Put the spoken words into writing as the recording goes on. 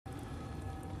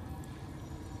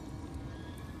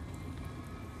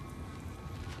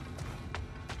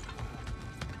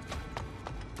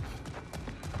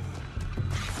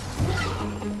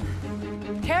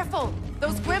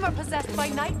Those Grimm are possessed by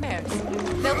nightmares.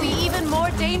 They'll be even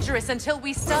more dangerous until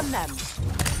we stun them.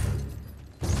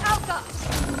 Alka!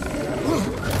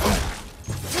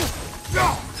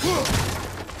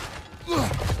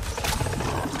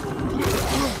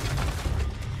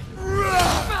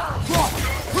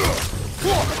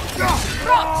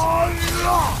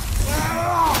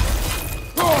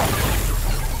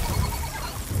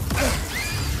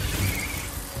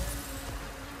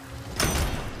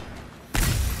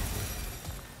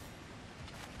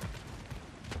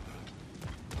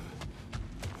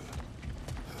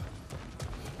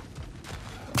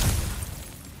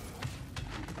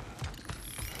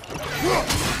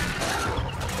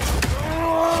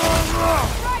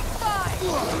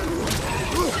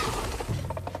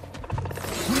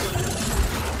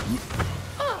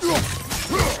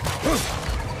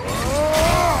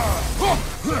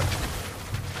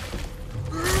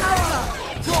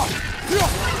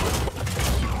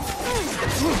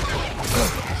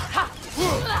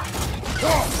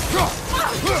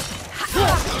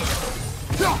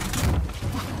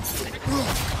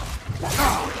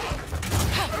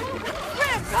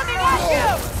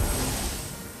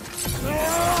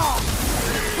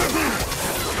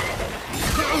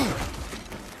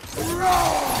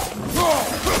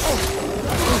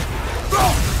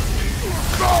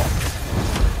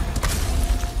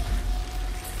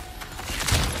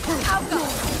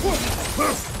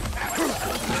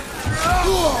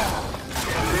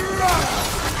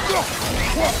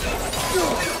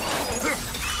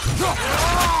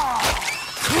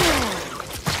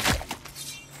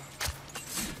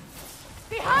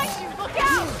 Behind you! Look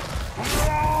out!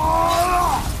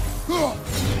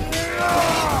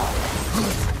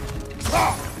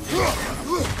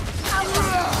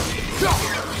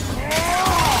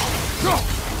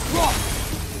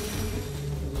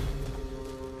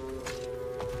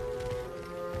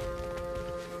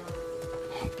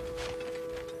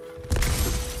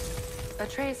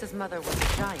 Atreus' mother was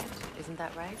a giant, isn't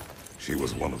that right? She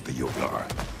was one of the Yogar.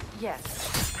 Yes.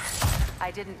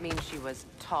 I didn't mean she was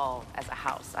tall as a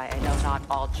house. I know not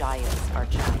all giants are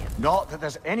giants. Not that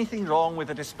there's anything wrong with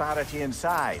the disparity in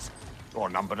size. Or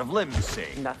number of limbs, say.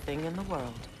 Nothing in the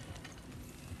world.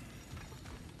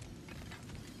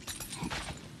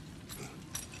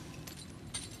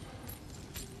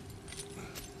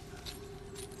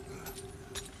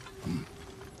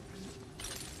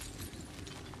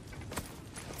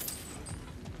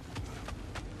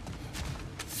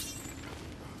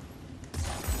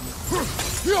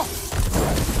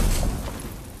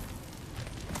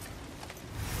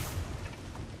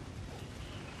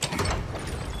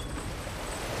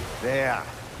 There.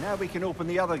 Now we can open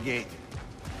the other gate.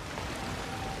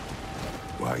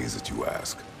 Why is it you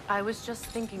ask? I was just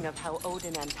thinking of how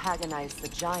Odin antagonized the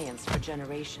giants for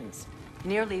generations.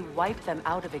 Nearly wiped them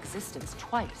out of existence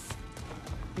twice.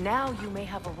 Now you may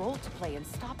have a role to play in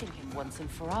stopping him once and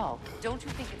for all. Don't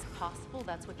you think it's possible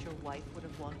that's what your wife would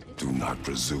have wanted? Do not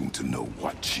presume to know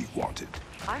what she wanted.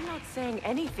 I'm not saying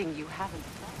anything you haven't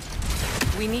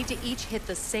thought. We need to each hit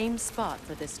the same spot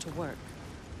for this to work.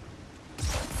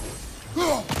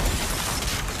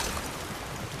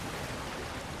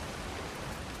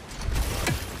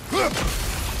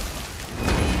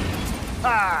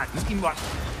 Ah, teamwork.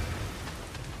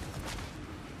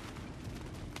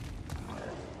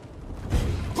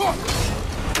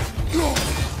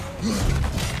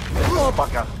 Oh,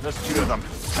 bugger. There's two of them.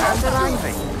 And they're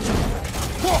angry.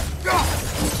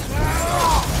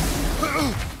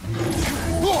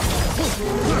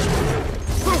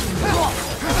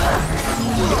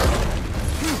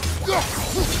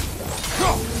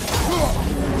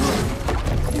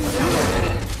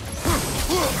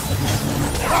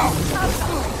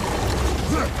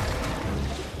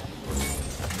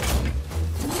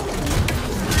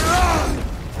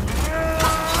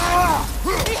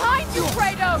 Behind you,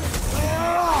 Kratos!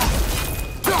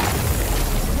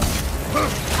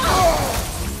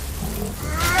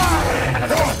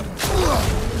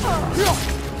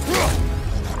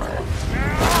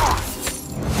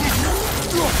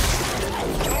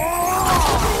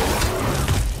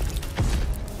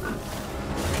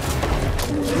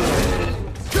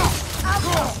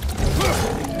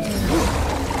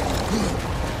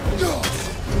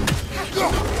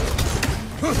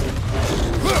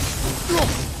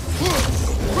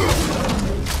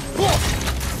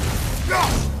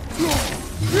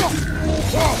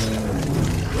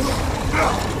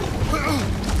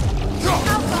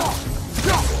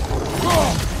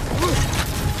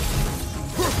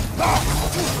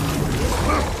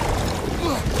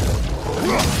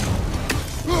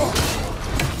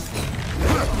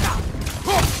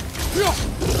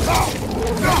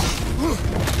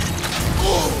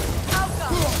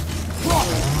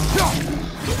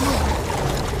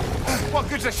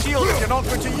 Use a shield if you're not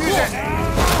going to use it!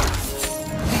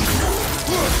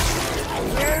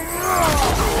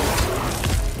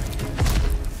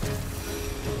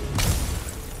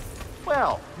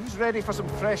 Well, who's ready for some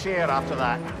fresh air after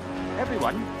that?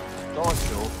 Everyone? God,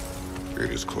 so.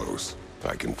 It is close.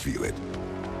 I can feel it.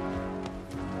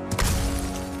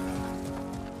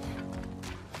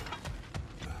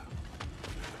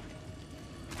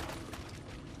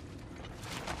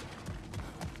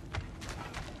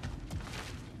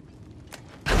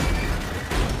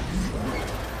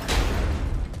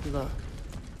 Look,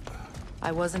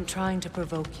 I wasn't trying to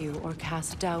provoke you or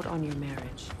cast doubt on your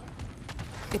marriage.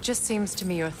 It just seems to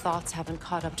me your thoughts haven't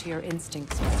caught up to your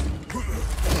instincts yet.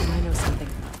 I know something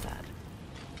about that.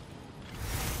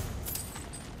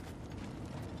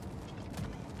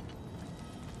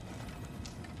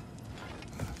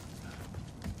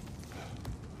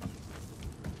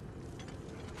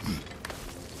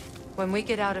 When we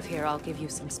get out of here, I'll give you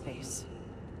some space.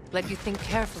 Let you think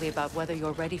carefully about whether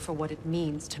you're ready for what it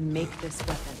means to make this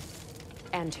weapon,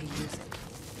 and to use it.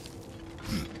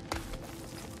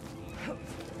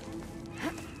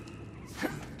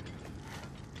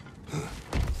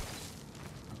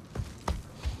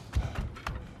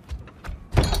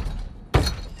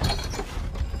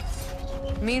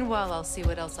 Meanwhile, I'll see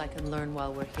what else I can learn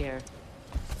while we're here.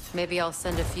 Maybe I'll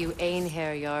send a few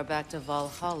Einherjar back to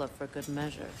Valhalla for good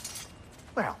measure.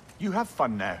 Well, you have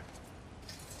fun now.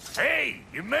 Hey,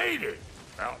 you made it!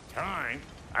 About time.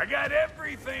 I got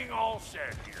everything all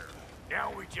set here.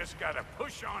 Now we just gotta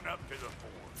push on up to the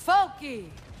fort. Folky!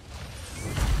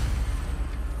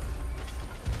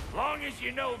 Long as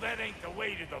you know that ain't the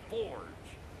way to the forge.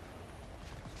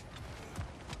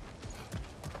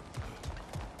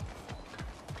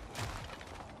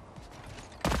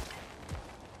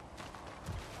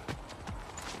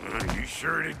 You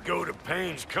sure did go to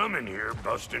pains coming here,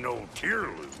 busting old Tyr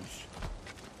loose.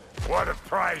 What a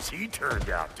prize he turned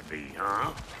out to be,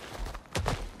 huh?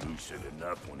 Lucid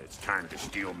enough when it's time to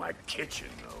steal my kitchen,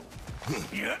 though.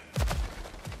 Yeah.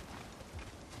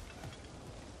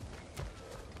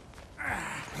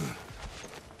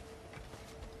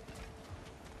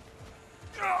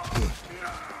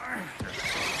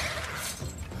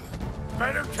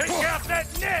 Better take out that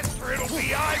net, or it'll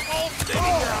be eyeball city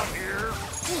out here.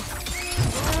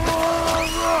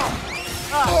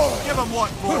 Give him what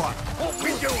for. What we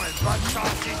doing, butt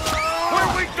sausage? Where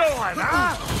we going,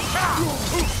 huh?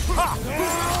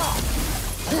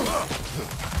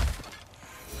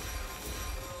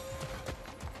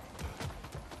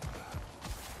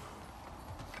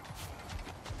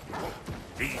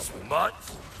 These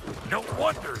mutts? No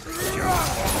wonder they're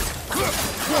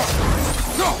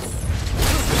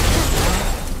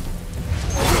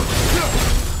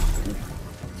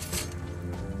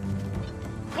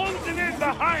closing in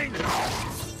behind you!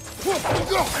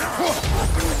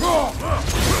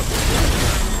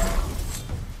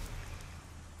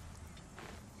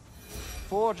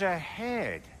 Forge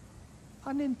ahead.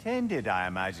 Unintended, I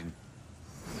imagine.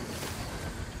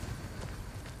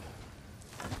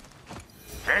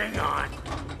 Hang on.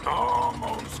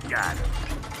 Almost got it.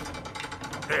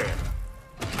 There.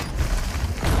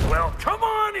 Well, come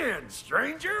on in,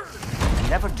 stranger.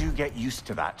 Never do get used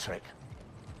to that trick.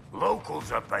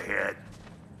 Locals up ahead.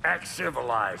 Act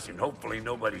civilized and hopefully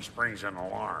nobody springs an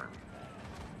alarm.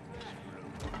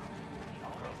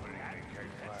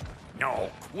 No,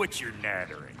 quit your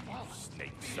nattering, you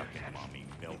snake-sucking mommy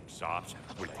milksops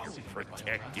with your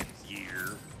protective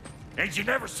gear. Ain't you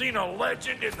never seen a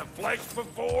legend in the flesh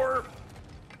before?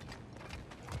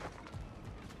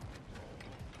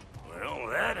 Well,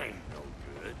 that ain't no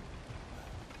good.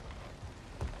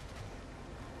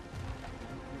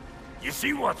 You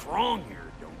see what's wrong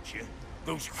here, don't you?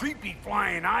 Those creepy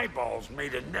flying eyeballs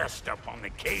made a nest up on the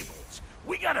cables.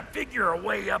 We gotta figure a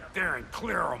way up there and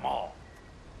clear them all.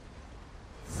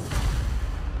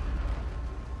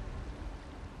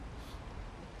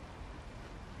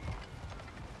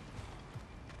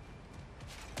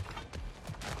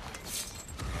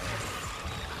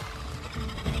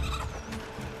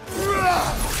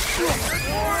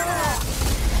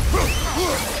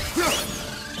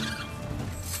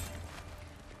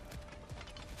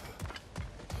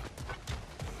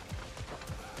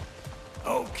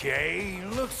 Okay,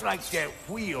 looks like that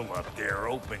wheel up there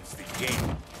opens the gate.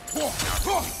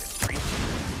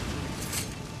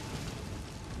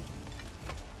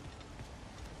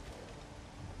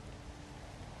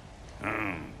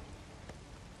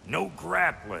 No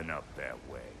grappling up that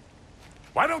way.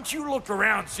 Why don't you look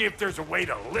around, see if there's a way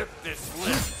to lift this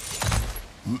lift?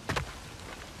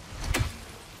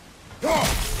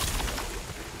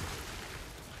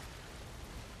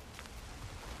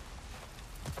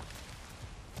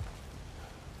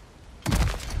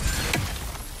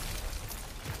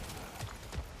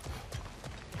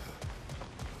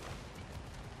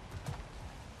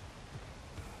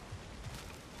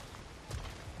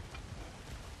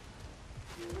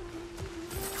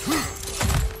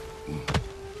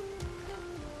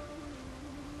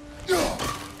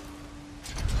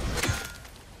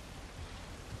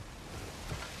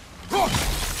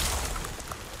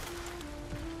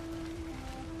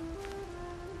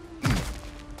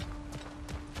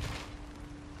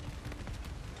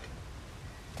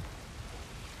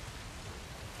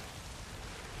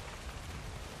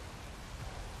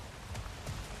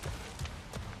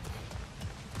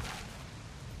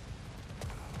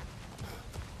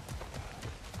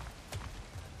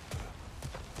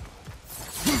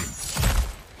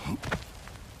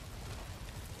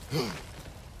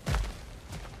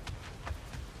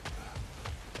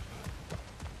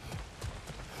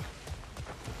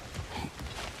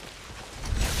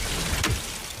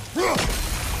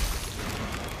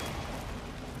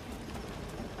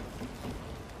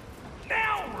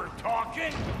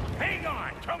 Broken! Hang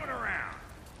on, coming around.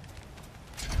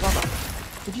 Brother,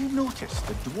 did you notice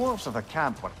the dwarves of the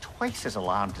camp were twice as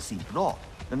alarmed to see Brock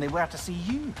than they were to see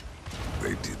you?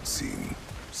 They did seem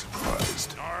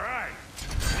surprised. All right.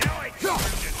 Now I can turn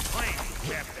this plane and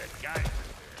cap that guy there.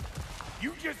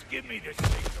 You just give me the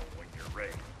signal when you're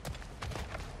ready.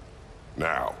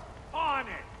 Now. On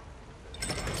it!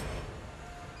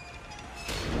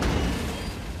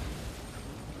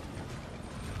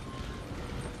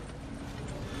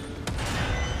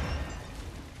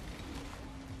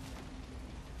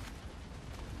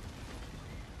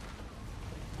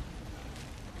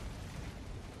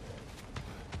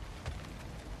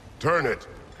 Turn it.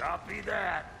 Copy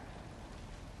that.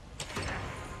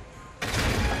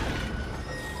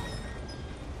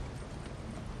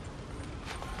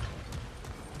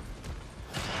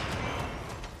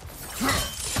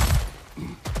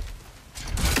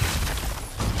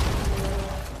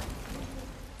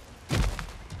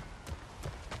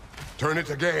 Turn it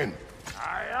again.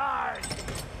 Aye, aye.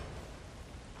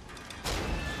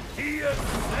 He is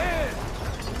dead.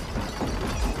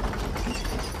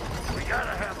 We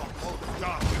gotta have them both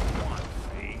stop at once,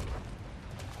 see?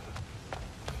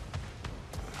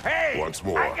 Hey! Once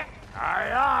more. Aye,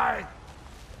 aye.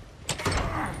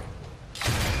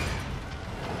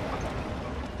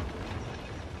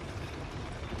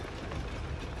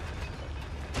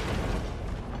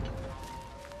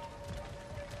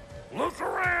 Look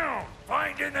around!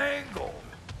 Find an angle!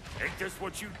 Ain't this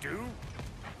what you do?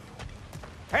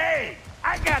 Hey!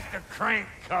 I got the crank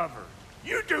covered!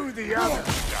 You do the other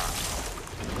stuff!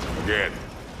 Again.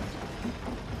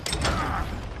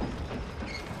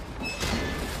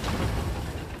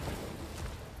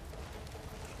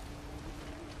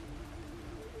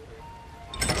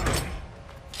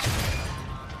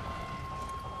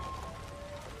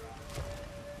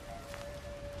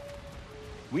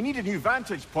 We need a new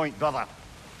vantage point, brother.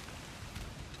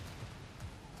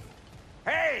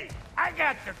 Hey! I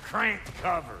got the crank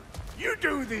covered! You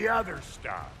do the other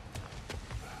stuff!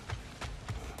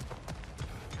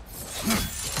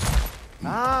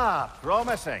 Ah,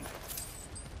 promising.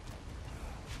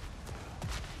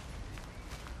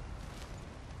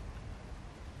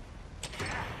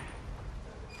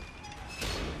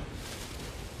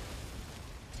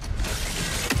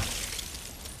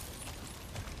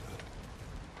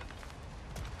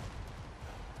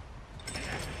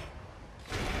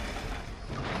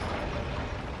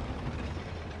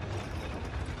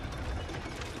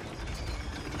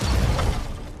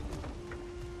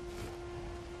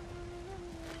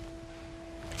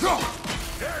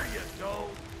 There you go!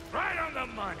 Right on the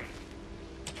money!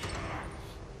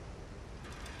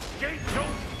 Gates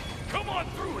open! Come on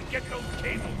through and get those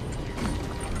cables!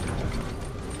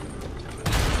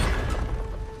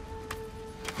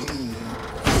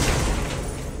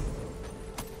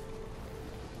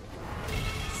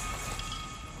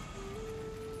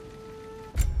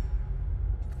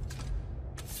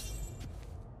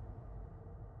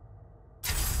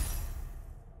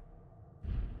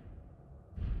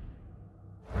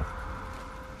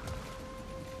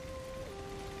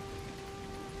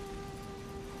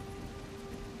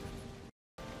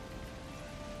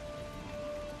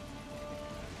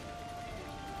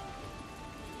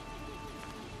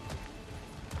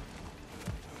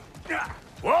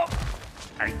 Well,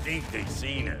 I think they've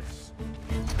seen us.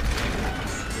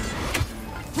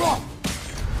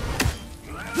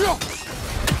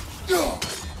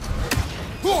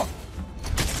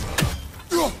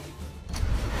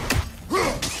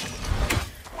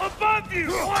 Above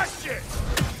you! Watch it!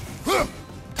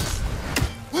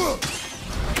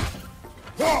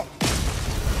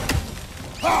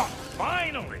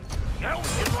 Finally! Now we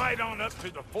can ride on up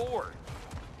to the fort.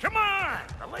 Come on!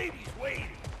 The lady's waiting.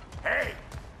 Hey,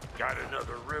 got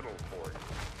another riddle for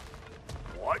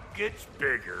you. What gets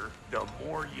bigger the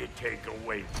more you take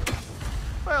away from it?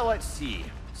 Well, let's see.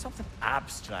 Something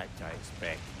abstract, I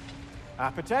expect.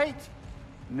 Appetite?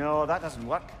 No, that doesn't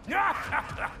work.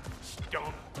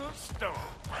 Stump the stump.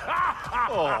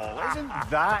 Oh, isn't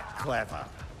that clever?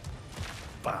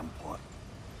 Bampot.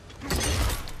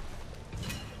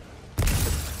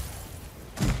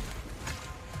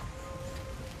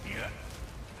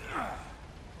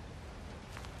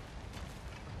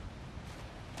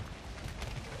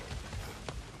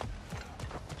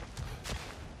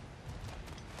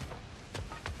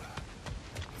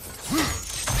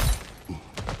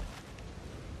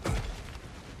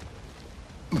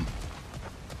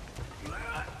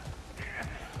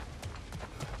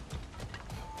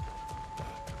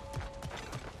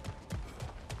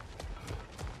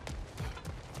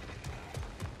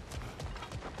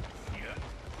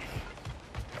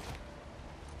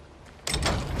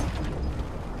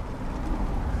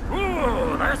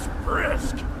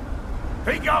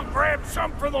 Think I'll grab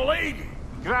some for the lady?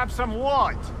 Grab some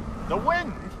what? The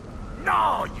wind?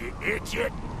 No, you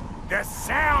idiot! The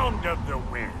sound of the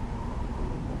wind.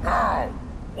 How?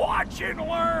 Watch and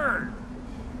learn.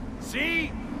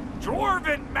 See?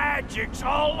 Dwarven magic's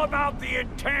all about the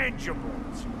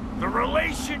intangibles. The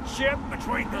relationship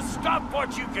between the stuff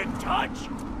what you can touch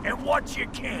and what you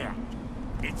can't.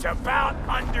 It's about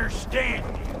understanding.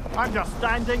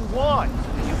 Understanding what?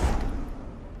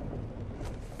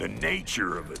 The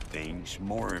nature of a thing's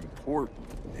more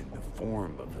important than the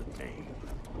form of a thing.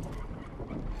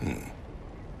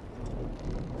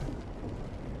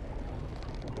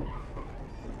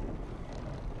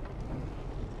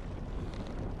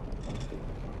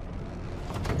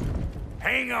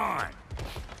 Hang on.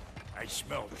 I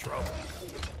smell trouble.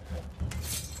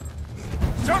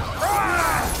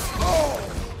 Surprise!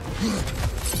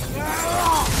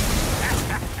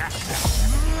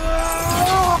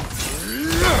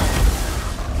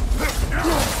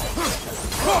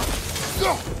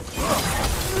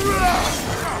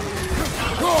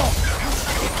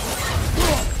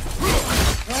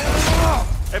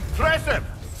 Impressive!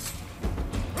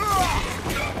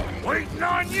 Waiting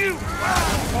on you,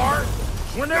 wild part.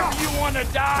 Whenever you want to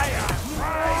die, I'm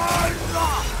right.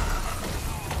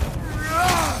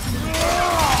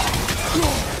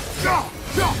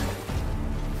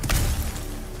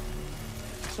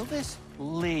 So this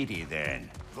lady, then?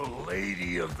 The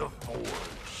Lady of the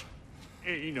Forge.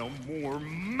 Ain't no more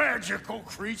magical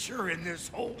creature in this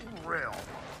whole realm.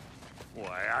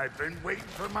 Why, I've been waiting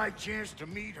for my chance to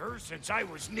meet her since I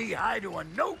was knee-high to a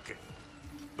Noken.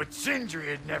 But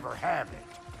Sindri'd never have it.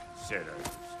 Said I was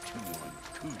too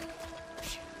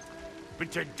uncouth.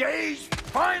 But today's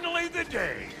finally the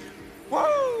day.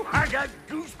 Whoa! I got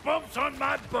goosebumps on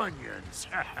my bunions.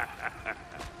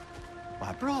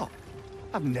 Why, bro,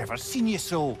 I've never seen you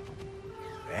so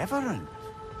reverent.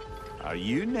 Are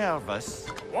you nervous?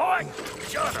 What?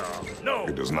 Shut up. No.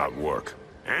 It does not work.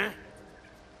 Huh?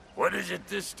 What is it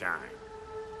this time?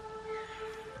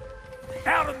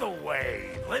 Out of the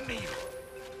way. Let me...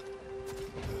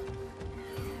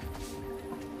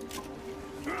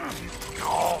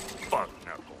 Oh, fuck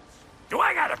Knuckles. Do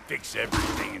I gotta fix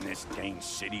everything in this dang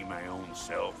city my own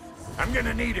self? I'm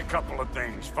gonna need a couple of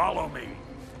things. Follow me.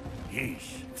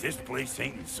 Yeesh, if this place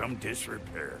ain't in some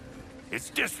disrepair. It's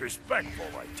disrespectful,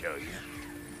 I tell you.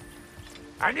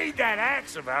 I need that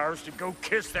axe of ours to go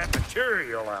kiss that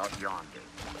material out yonder.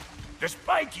 The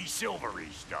spiky silvery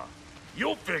stuff.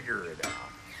 You'll figure it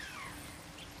out.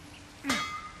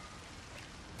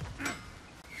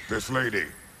 This lady,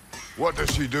 what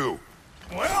does she do?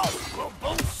 Well, we'll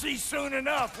both see soon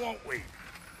enough, won't we?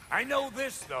 I know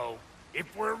this, though.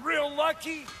 If we're real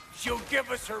lucky, she'll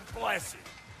give us her blessing.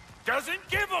 Doesn't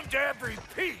give them to every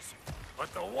piece,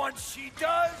 but the ones she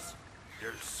does,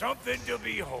 there's something to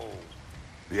behold.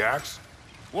 The axe?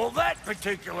 Well, that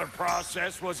particular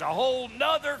process was a whole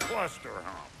nother cluster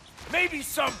hump. Maybe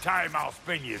sometime I'll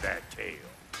spin you that tale.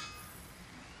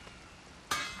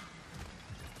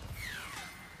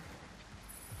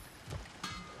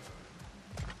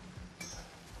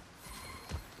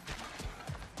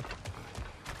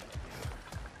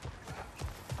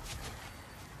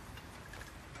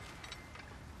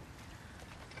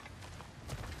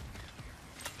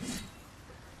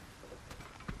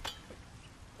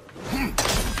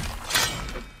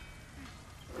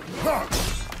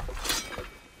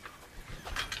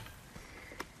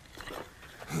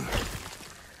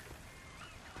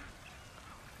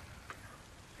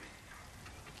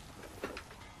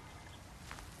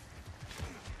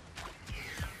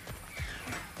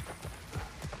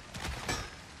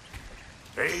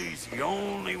 Faye's the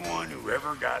only one who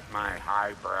ever got my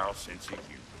highbrow sense of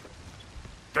humor.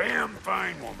 Damn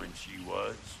fine woman she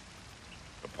was.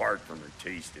 Apart from her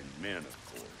taste in men, of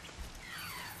course.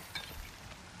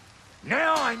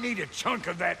 Now I need a chunk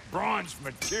of that bronze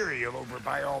material over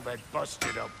by all that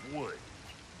busted up wood.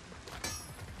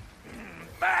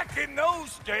 Back in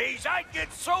those days, I'd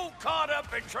get so caught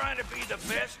up in trying to be the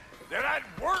best that I'd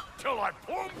work till I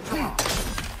plumb dropped.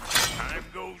 Time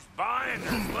goes by and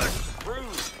there's less to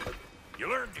prove. You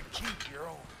learn to keep your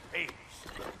own pace.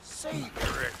 Save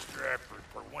your extra effort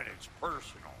for when it's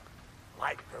personal.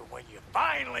 Like for when you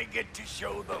finally get to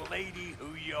show the lady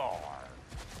who you are.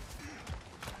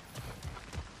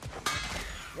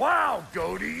 Wow,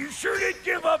 Goaty, you sure did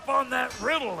give up on that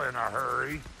riddle in a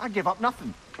hurry. I give up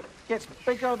nothing. Gets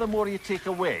bigger the more you take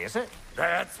away, is it?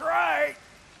 That's right.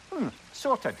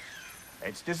 Sorted.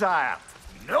 It's desire.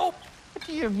 Nope. What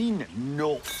do you mean,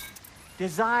 no?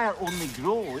 Desire only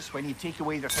grows when you take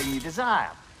away the thing you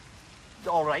desire.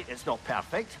 All right, it's not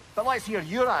perfect, but let's hear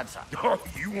your answer. Oh,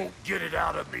 you won't get it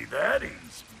out of me that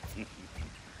easy.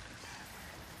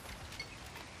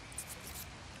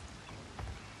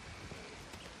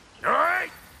 All right,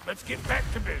 let's get back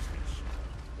to business.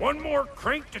 One more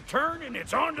crank to turn and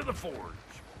it's on to the forge.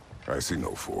 I see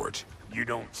no forge. You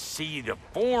don't see the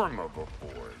form of a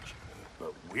forge,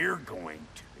 but we're going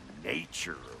to the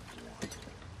nature of one.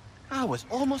 I was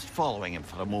almost following him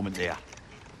for a moment there.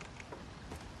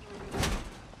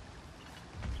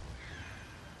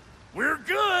 We're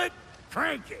good.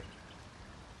 Crank it.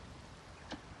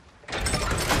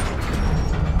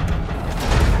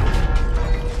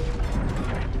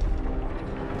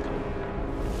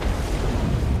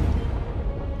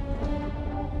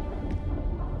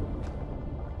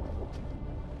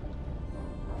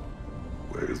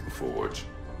 Where's the forge?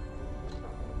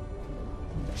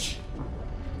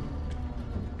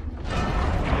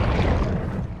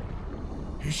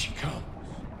 Here she comes.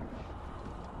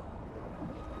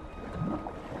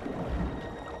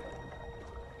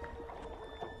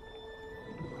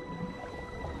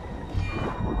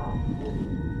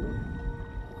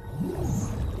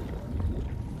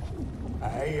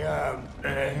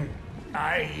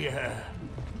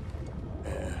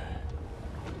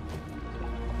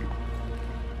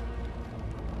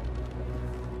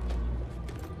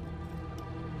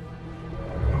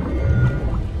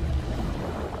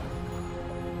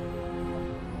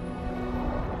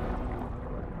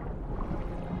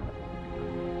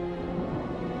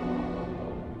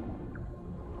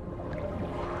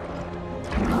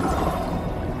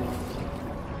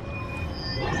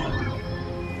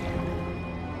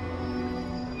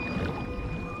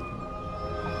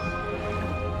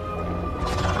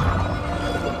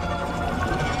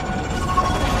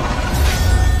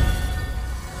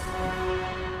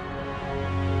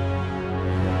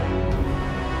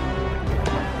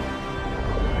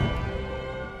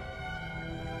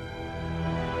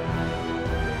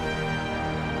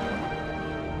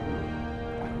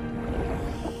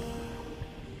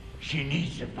 She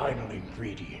needs the final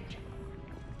ingredient.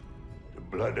 The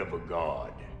blood of a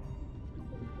god.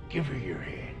 Give her your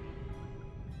hand.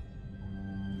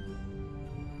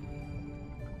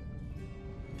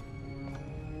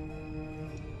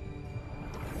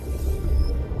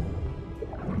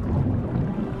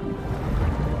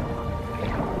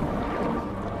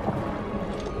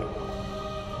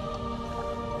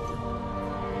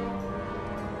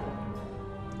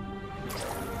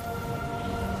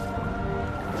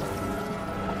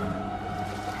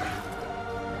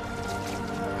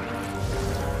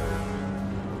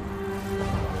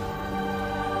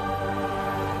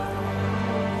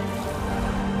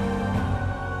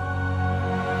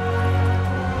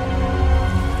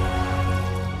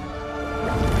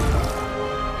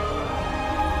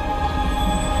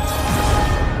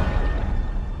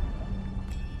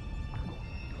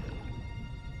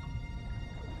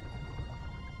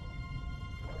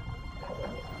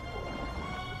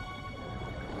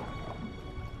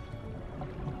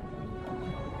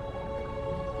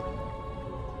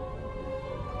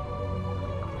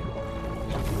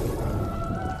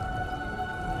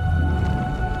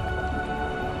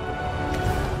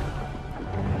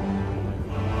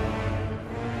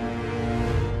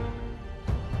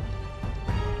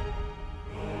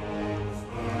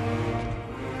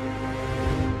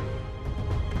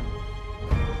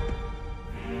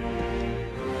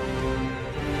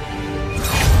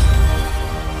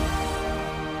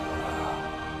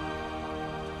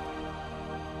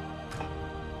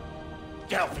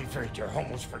 Delphi Frater,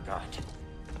 almost forgot.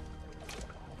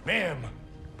 Ma'am,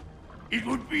 it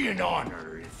would be an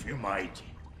honor if you might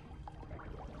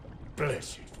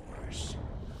bless it for us.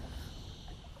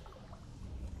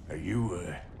 Are you,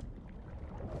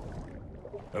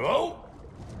 hello?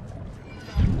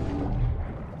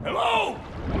 Hello?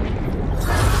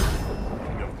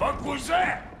 The fuck was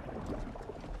that?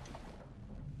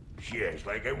 She acts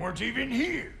like I weren't even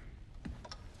here.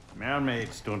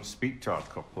 Mermaids don't speak to our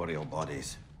corporeal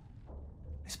bodies.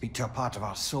 They speak to a part of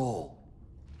our soul.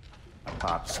 A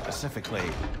part specifically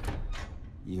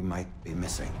you might be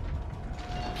missing.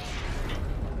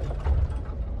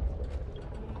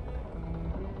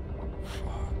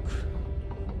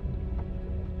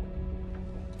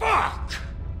 Fuck!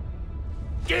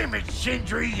 Damn it,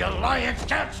 Sindri, you lion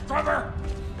cat scrubber!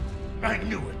 I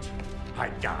knew it. I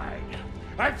died.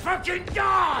 I fucking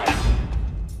died!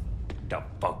 The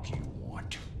fuck you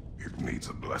want? It needs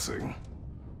a blessing.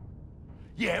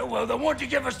 Yeah, well, the one to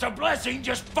give us the blessing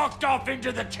just fucked off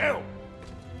into the tomb.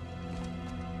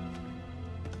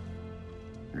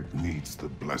 It needs the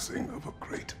blessing of a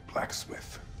great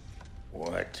blacksmith.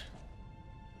 What?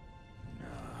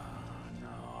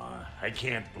 I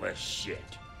can't bless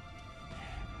shit.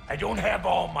 I don't have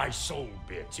all my soul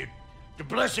bits. The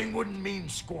blessing wouldn't mean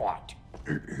squat.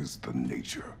 It is the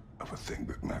nature of a thing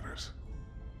that matters,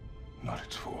 not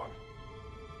its form.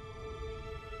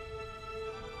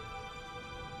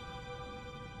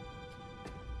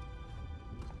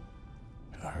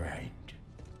 All right.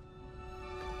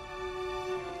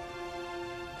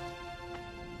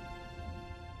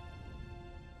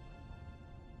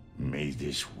 May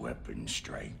this weapon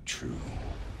strike true.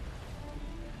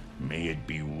 May it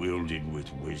be wielded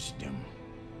with wisdom.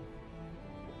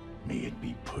 May it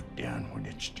be put down when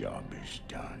its job is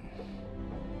done.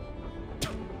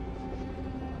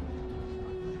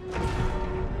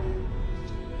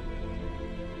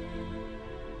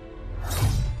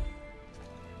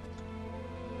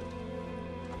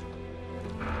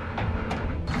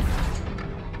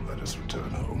 Let us return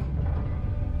home.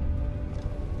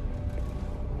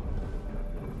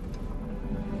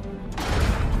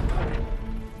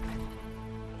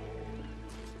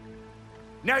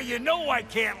 Now you know I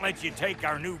can't let you take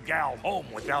our new gal home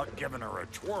without giving her a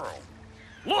twirl.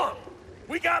 Look,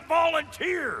 we got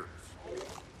volunteers.